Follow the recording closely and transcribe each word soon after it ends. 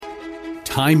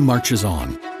Time marches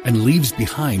on and leaves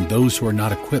behind those who are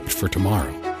not equipped for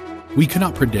tomorrow. We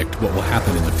cannot predict what will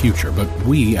happen in the future, but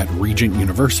we at Regent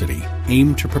University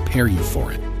aim to prepare you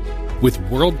for it. With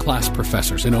world-class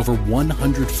professors in over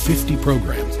 150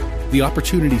 programs, the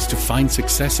opportunities to find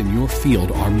success in your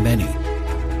field are many.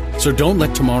 So don't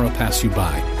let tomorrow pass you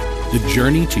by. The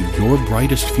journey to your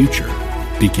brightest future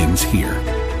begins here.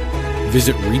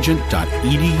 Visit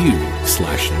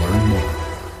regent.edu/learn more.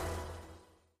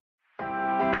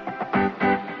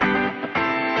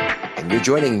 You're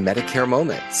joining Medicare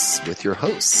Moments with your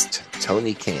host,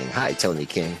 Tony King. Hi, Tony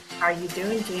King. How are you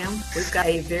doing, Jim? We've got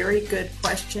a very good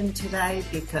question today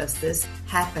because this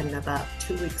happened about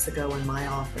 2 weeks ago in my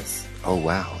office. Oh,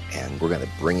 wow. And we're going to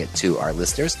bring it to our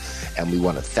listeners. And we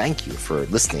want to thank you for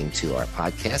listening to our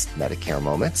podcast, Medicare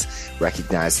Moments,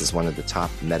 recognized as one of the top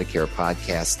Medicare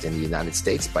podcasts in the United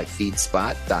States by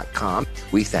feedspot.com.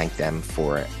 We thank them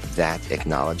for that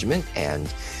acknowledgement.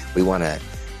 And we want to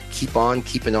keep on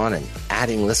keeping on and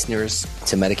adding listeners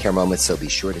to Medicare Moments. So be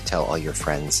sure to tell all your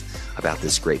friends about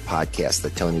this great podcast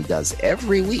that Tony does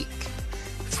every week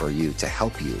for you to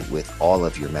help you with all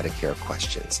of your Medicare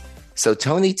questions. So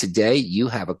Tony, today you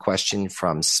have a question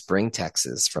from Spring,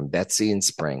 Texas, from Betsy in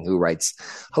Spring, who writes,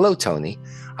 "Hello, Tony.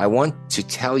 I want to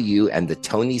tell you and the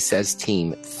Tony Says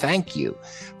team, thank you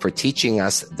for teaching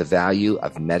us the value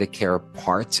of Medicare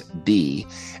Part B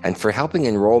and for helping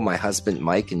enroll my husband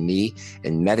Mike and me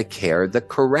in Medicare the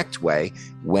correct way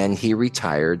when he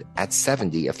retired at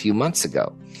 70 a few months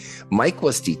ago. Mike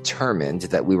was determined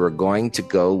that we were going to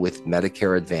go with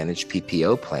Medicare Advantage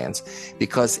PPO plans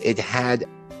because it had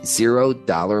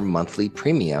 $0 monthly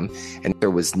premium, and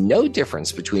there was no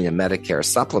difference between a Medicare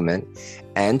supplement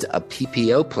and a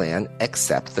PPO plan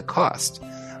except the cost.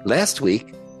 Last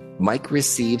week, Mike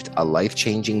received a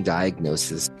life-changing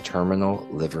diagnosis, terminal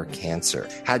liver cancer.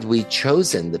 Had we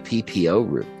chosen the PPO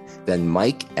route, then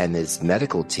Mike and his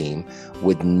medical team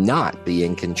would not be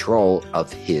in control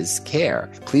of his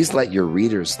care. Please let your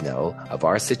readers know of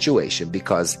our situation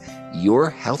because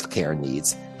your healthcare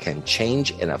needs can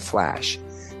change in a flash.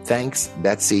 Thanks,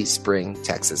 Betsy, Spring,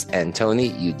 Texas." And Tony,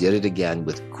 you did it again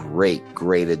with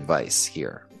great advice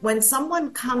here. When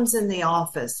someone comes in the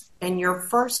office and you're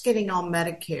first getting on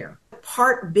Medicare,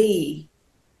 Part B,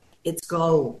 it's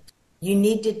gold. You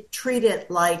need to treat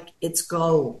it like it's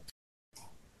gold.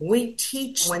 We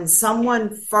teach when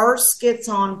someone first gets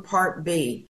on Part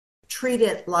B, treat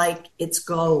it like it's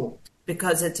gold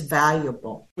because it's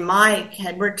valuable. Mike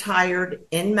had retired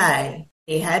in May.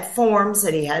 He had forms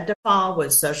that he had to file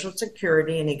with Social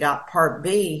Security, and he got Part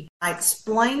B. I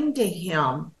explained to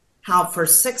him how for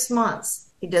 6 months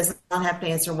he does not have to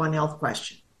answer one health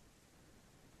question.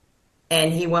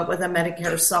 And he went with a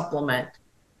Medicare supplement.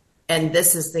 And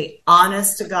this is the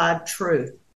honest-to-God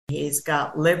truth. He's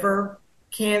got liver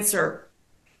cancer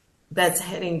that's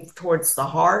heading towards the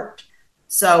heart.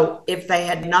 So if they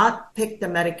had not picked the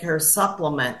Medicare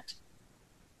supplement,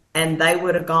 and they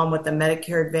would have gone with the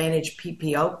Medicare Advantage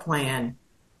PPO plan,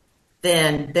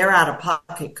 then their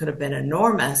out-of-pocket could have been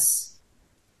enormous,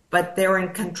 but they're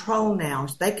in control now.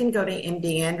 They can go to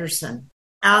MD Anderson.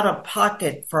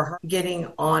 Out-of-pocket for her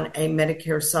getting on a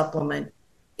Medicare supplement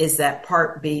is that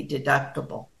Part B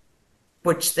deductible,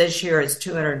 which this year is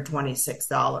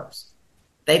 $226.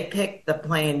 They picked the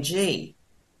Plan G,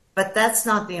 but that's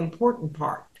not the important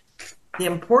part. The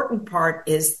important part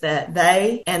is that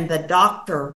they and the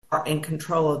doctor are in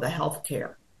control of the health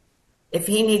care. If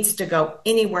he needs to go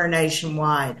anywhere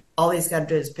nationwide, all he's got to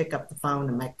do is pick up the phone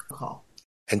and make a call.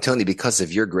 And Tony, because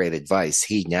of your great advice,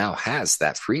 he now has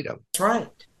that freedom. That's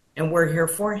right. And we're here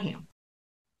for him.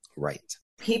 Right.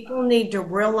 People need to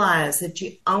realize that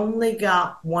you only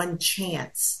got one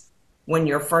chance when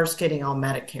you're first getting on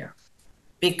Medicare.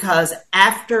 Because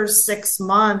after 6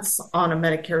 months on a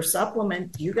Medicare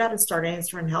supplement, you got to start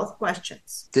answering health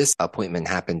questions. This appointment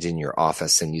happened in your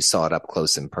office and you saw it up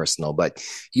close and personal, but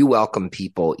you welcome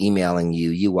people emailing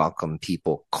you, you welcome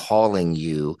people calling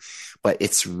you. But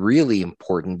it's really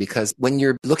important because when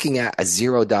you're looking at a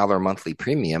 $0 monthly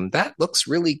premium, that looks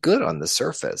really good on the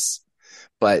surface.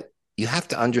 But you have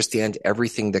to understand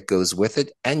everything that goes with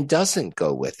it and doesn't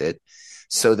go with it,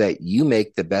 so that you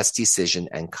make the best decision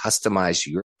and customize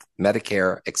your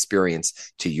Medicare experience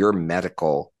to your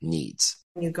medical needs.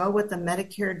 When you go with the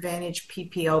Medicare Advantage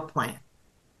PPO plan,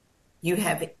 you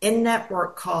have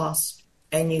in-network cost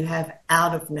and you have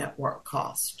out-of-network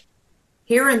cost.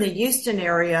 Here in the Houston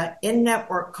area,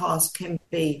 in-network cost can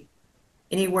be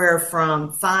anywhere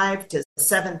from $5,000 to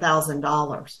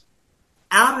 $7,000.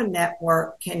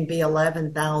 Out-of-network can be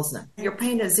 $11,000. You're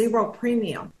paying a zero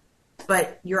premium,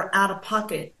 but your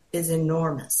out-of-pocket is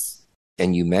enormous.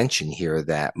 And you mentioned here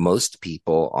that most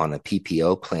people on a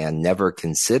PPO plan never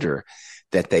consider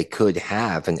that they could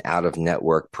have an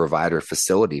out-of-network provider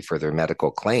facility for their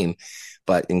medical claim.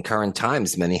 But in current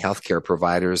times, many healthcare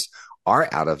providers are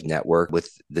out-of-network with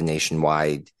the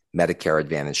nationwide Medicare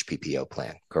Advantage PPO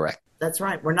plan, correct? That's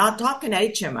right. We're not talking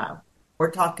HMO. We're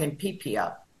talking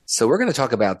PPO. So we're going to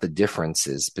talk about the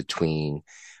differences between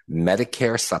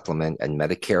Medicare Supplement and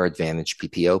Medicare Advantage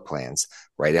PPO plans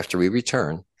right after we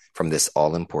return from this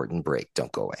all-important break.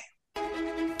 Don't go away.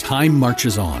 Time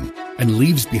marches on and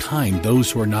leaves behind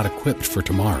those who are not equipped for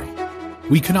tomorrow.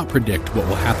 We cannot predict what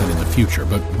will happen in the future,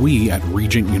 but we at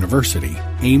Regent University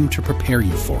aim to prepare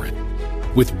you for it.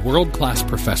 With world-class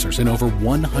professors in over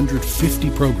 150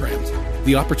 programs,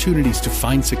 the opportunities to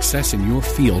find success in your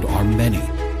field are many.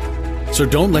 So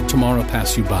don't let tomorrow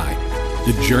pass you by.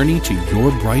 The journey to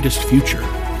your brightest future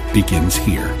begins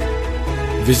here.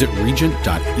 Visit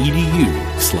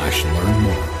regent.edu/learn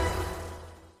more.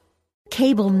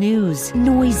 Cable news,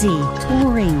 noisy,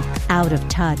 boring, out of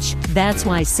touch. That's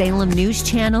why Salem News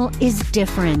Channel is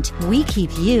different. We keep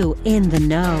you in the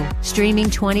know. Streaming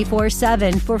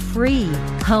 24/7 for free.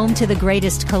 Home to the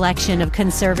greatest collection of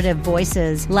conservative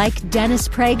voices like Dennis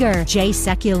Prager, Jay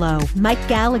Sekulow, Mike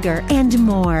Gallagher, and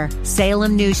more.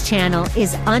 Salem News Channel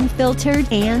is unfiltered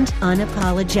and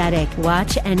unapologetic.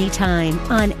 Watch anytime,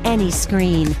 on any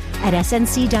screen, at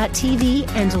snc.tv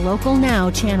and Local Now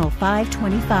Channel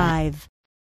 525.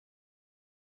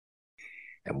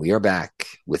 And we are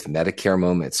back with Medicare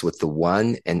Moments with the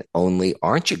one and only,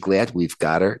 aren't you glad we've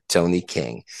got her, Toni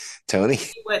King. Toni?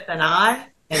 With an I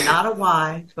and not a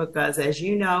Y, because as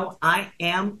you know, I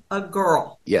am a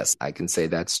girl. Yes, I can say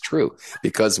that's true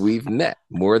because we've met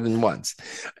more than once.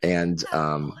 And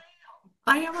I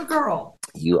am a girl.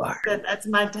 You are. That's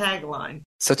my tagline.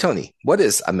 So, Toni, what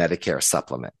is a Medicare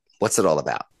supplement? What's it all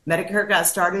about? Medicare got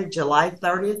started July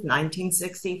 30th,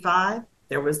 1965.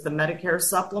 There was the Medicare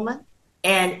supplement.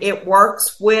 And it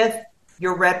works with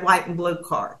your red, white, and blue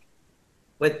card,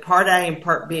 with Part A and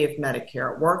Part B of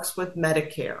Medicare. It works with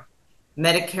Medicare.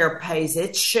 Medicare pays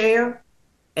its share,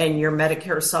 and your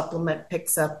Medicare supplement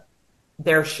picks up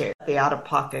their share, the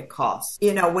out-of-pocket costs.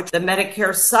 Which the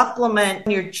Medicare supplement,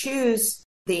 when you choose,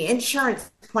 the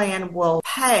insurance plan will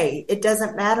pay. It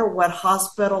doesn't matter what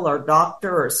hospital or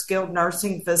doctor or skilled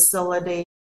nursing facility.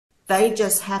 They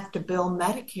just have to bill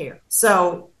Medicare.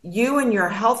 So you and your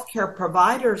healthcare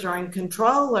providers are in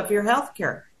control of your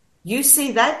healthcare. You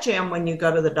see that, Jim, when you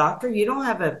go to the doctor. You don't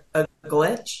have a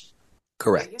glitch.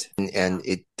 Correct. And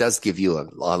it does give you a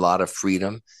lot of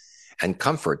freedom and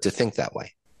comfort to think that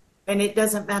way. And it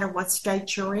doesn't matter what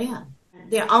state you're in.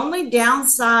 The only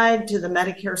downside to the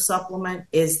Medicare supplement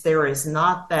is there is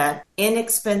not that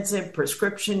inexpensive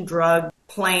prescription drug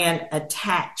plan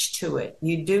attached to it.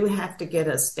 You do have to get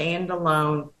a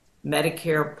standalone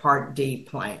Medicare Part D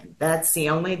plan. That's the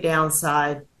only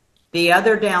downside. The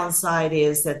other downside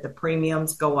is that the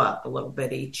premiums go up a little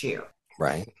bit each year.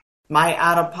 Right. My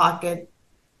out-of-pocket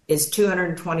is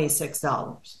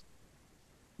 $226.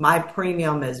 My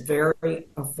premium is very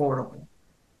affordable.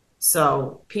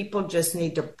 So people just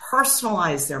need to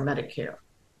personalize their Medicare.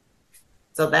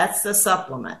 So that's the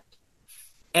supplement.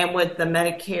 And with the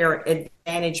Medicare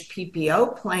Advantage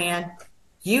PPO plan,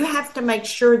 you have to make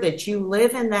sure that you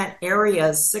live in that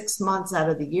area 6 months out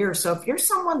of the year. So if you're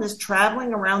someone that's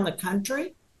traveling around the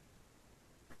country,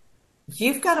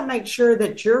 you've got to make sure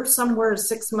that you're somewhere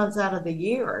 6 months out of the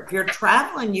year. If you're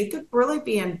traveling, you could really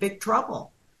be in big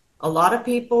trouble. A lot of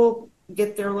people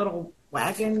get their little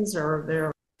wagons or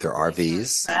their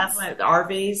RVs.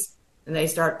 RVs, and they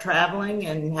start traveling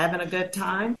and having a good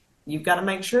time. You've got to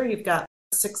make sure you've got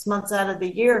 6 months out of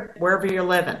the year wherever you're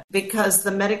living, because the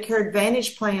Medicare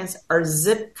Advantage plans are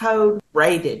zip code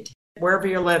rated wherever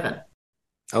you're living.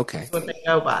 Okay. That's what they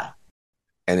go by.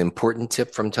 An important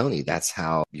tip from Toni. That's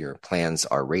how your plans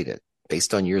are rated,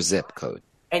 based on your zip code.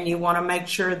 And you want to make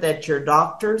sure that your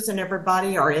doctors and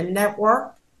everybody are in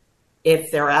network.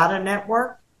 If they're out of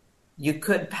network, you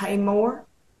could pay more.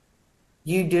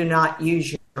 You do not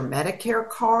use your Medicare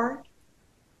card.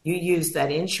 You use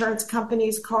that insurance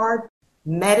company's card.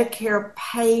 Medicare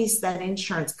pays that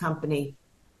insurance company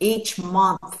each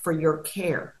month for your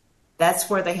care. That's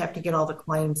where they have to get all the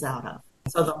claims out of.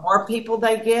 So the more people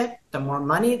they get, the more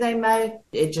money they make.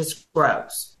 It just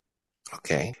grows.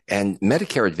 Okay. And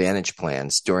Medicare Advantage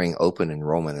plans during open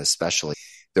enrollment especially,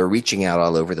 they're reaching out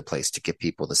all over the place to get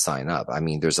people to sign up. I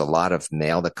mean, there's a lot of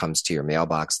mail that comes to your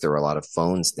mailbox. There are a lot of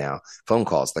phone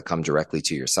calls that come directly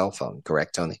to your cell phone.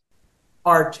 Correct, Toni?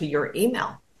 Or to your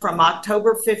email. From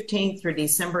October 15th through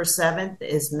December 7th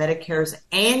is Medicare's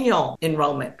annual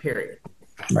enrollment period.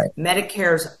 Right.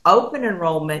 Medicare's open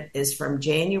enrollment is from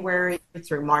January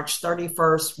through March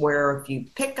 31st, where if you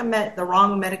pick the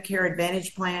wrong Medicare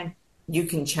Advantage plan, you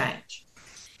can change.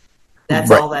 That's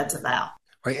Right. all that's about.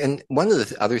 Right. And one of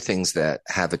the other things that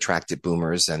have attracted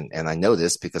boomers, and I know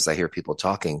this because I hear people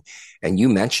talking, and you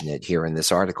mention it here in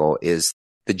this article, is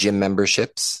the gym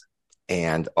memberships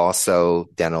and also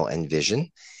dental and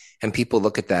vision. And people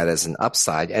look at that as an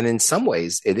upside. And in some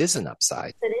ways, it is an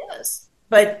upside. It is.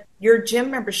 But your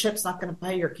gym membership's not going to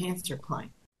pay your cancer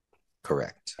claim.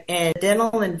 Correct. And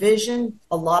dental and vision,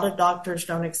 a lot of doctors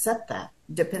don't accept that.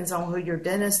 Depends on who your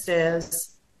dentist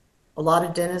is. A lot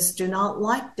of dentists do not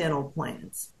like dental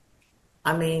plans.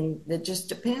 I mean, it just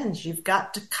depends. You've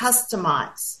got to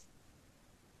customize.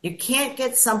 You can't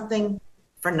get something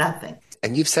for nothing.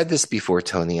 And you've said this before,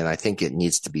 Tony, and I think it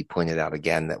needs to be pointed out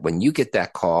again that when you get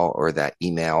that call or that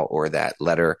email or that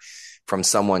letter from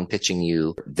someone pitching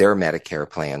you their Medicare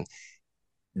plan,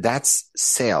 that's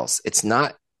sales. It's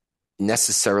not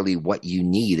necessarily what you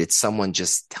need. It's someone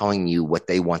just telling you what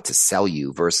they want to sell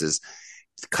you versus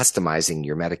customizing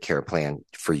your Medicare plan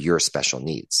for your special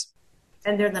needs.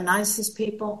 And they're the nicest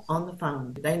people on the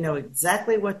phone. They know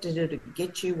exactly what to do to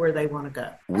get you where they want to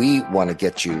go. We want to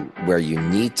get you where you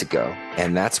need to go.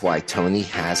 And that's why Tony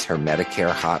has her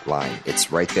Medicare hotline.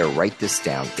 It's right there. Write this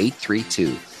down.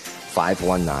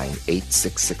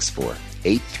 832-519-8664.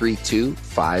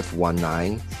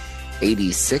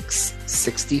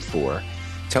 832-519-8664.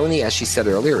 Tony, as she said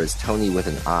earlier, is Tony with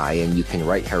an I, and you can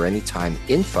write her anytime.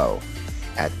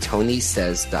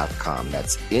 info@tonysays.com.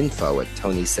 That's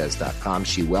info@tonysays.com.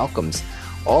 She welcomes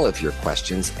all of your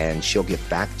questions, and she'll get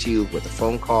back to you with a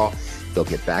phone call. They'll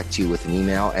get back to you with an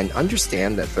email. And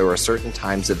understand that there are certain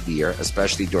times of the year,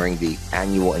 especially during the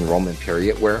annual enrollment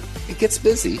period, where it gets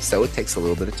busy, so it takes a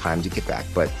little bit of time to get back.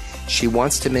 But she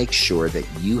wants to make sure that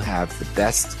you have the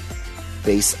best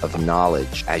base of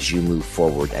knowledge as you move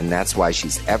forward. And that's why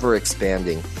she's ever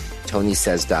expanding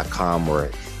TonySays.com,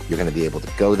 where you're going to be able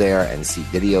to go there and see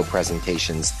video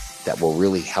presentations that will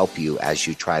really help you as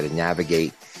you try to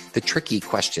navigate the tricky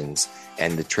questions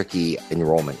and the tricky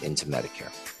enrollment into Medicare.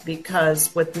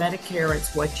 Because with Medicare,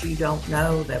 it's what you don't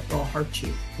know that will hurt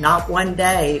you. Not one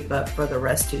day, but for the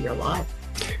rest of your life.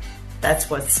 That's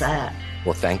what's sad.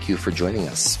 Well, thank you for joining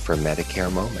us for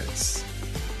Medicare Moments.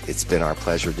 It's been our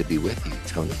pleasure to be with you,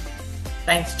 Tony.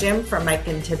 Thanks, Jim, for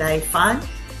making today fun.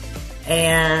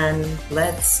 And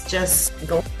let's just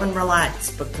go and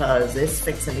relax because it's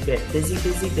fixing to get busy,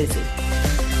 busy, busy.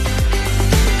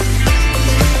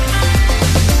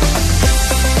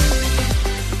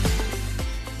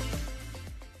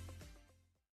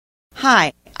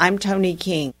 Hi, I'm Tony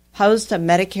King, host of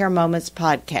Medicare Moments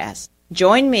podcast.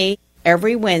 Join me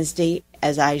every Wednesday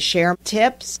as I share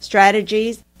tips,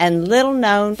 strategies, and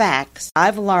little-known facts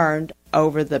I've learned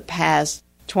over the past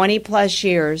 20-plus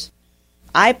years.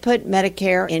 I put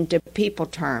Medicare into people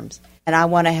terms, and I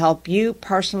want to help you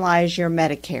personalize your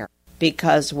Medicare,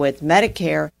 because with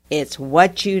Medicare, it's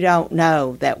what you don't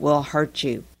know that will hurt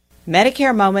you.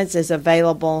 Medicare Moments is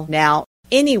available now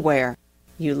anywhere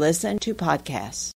you listen to podcasts.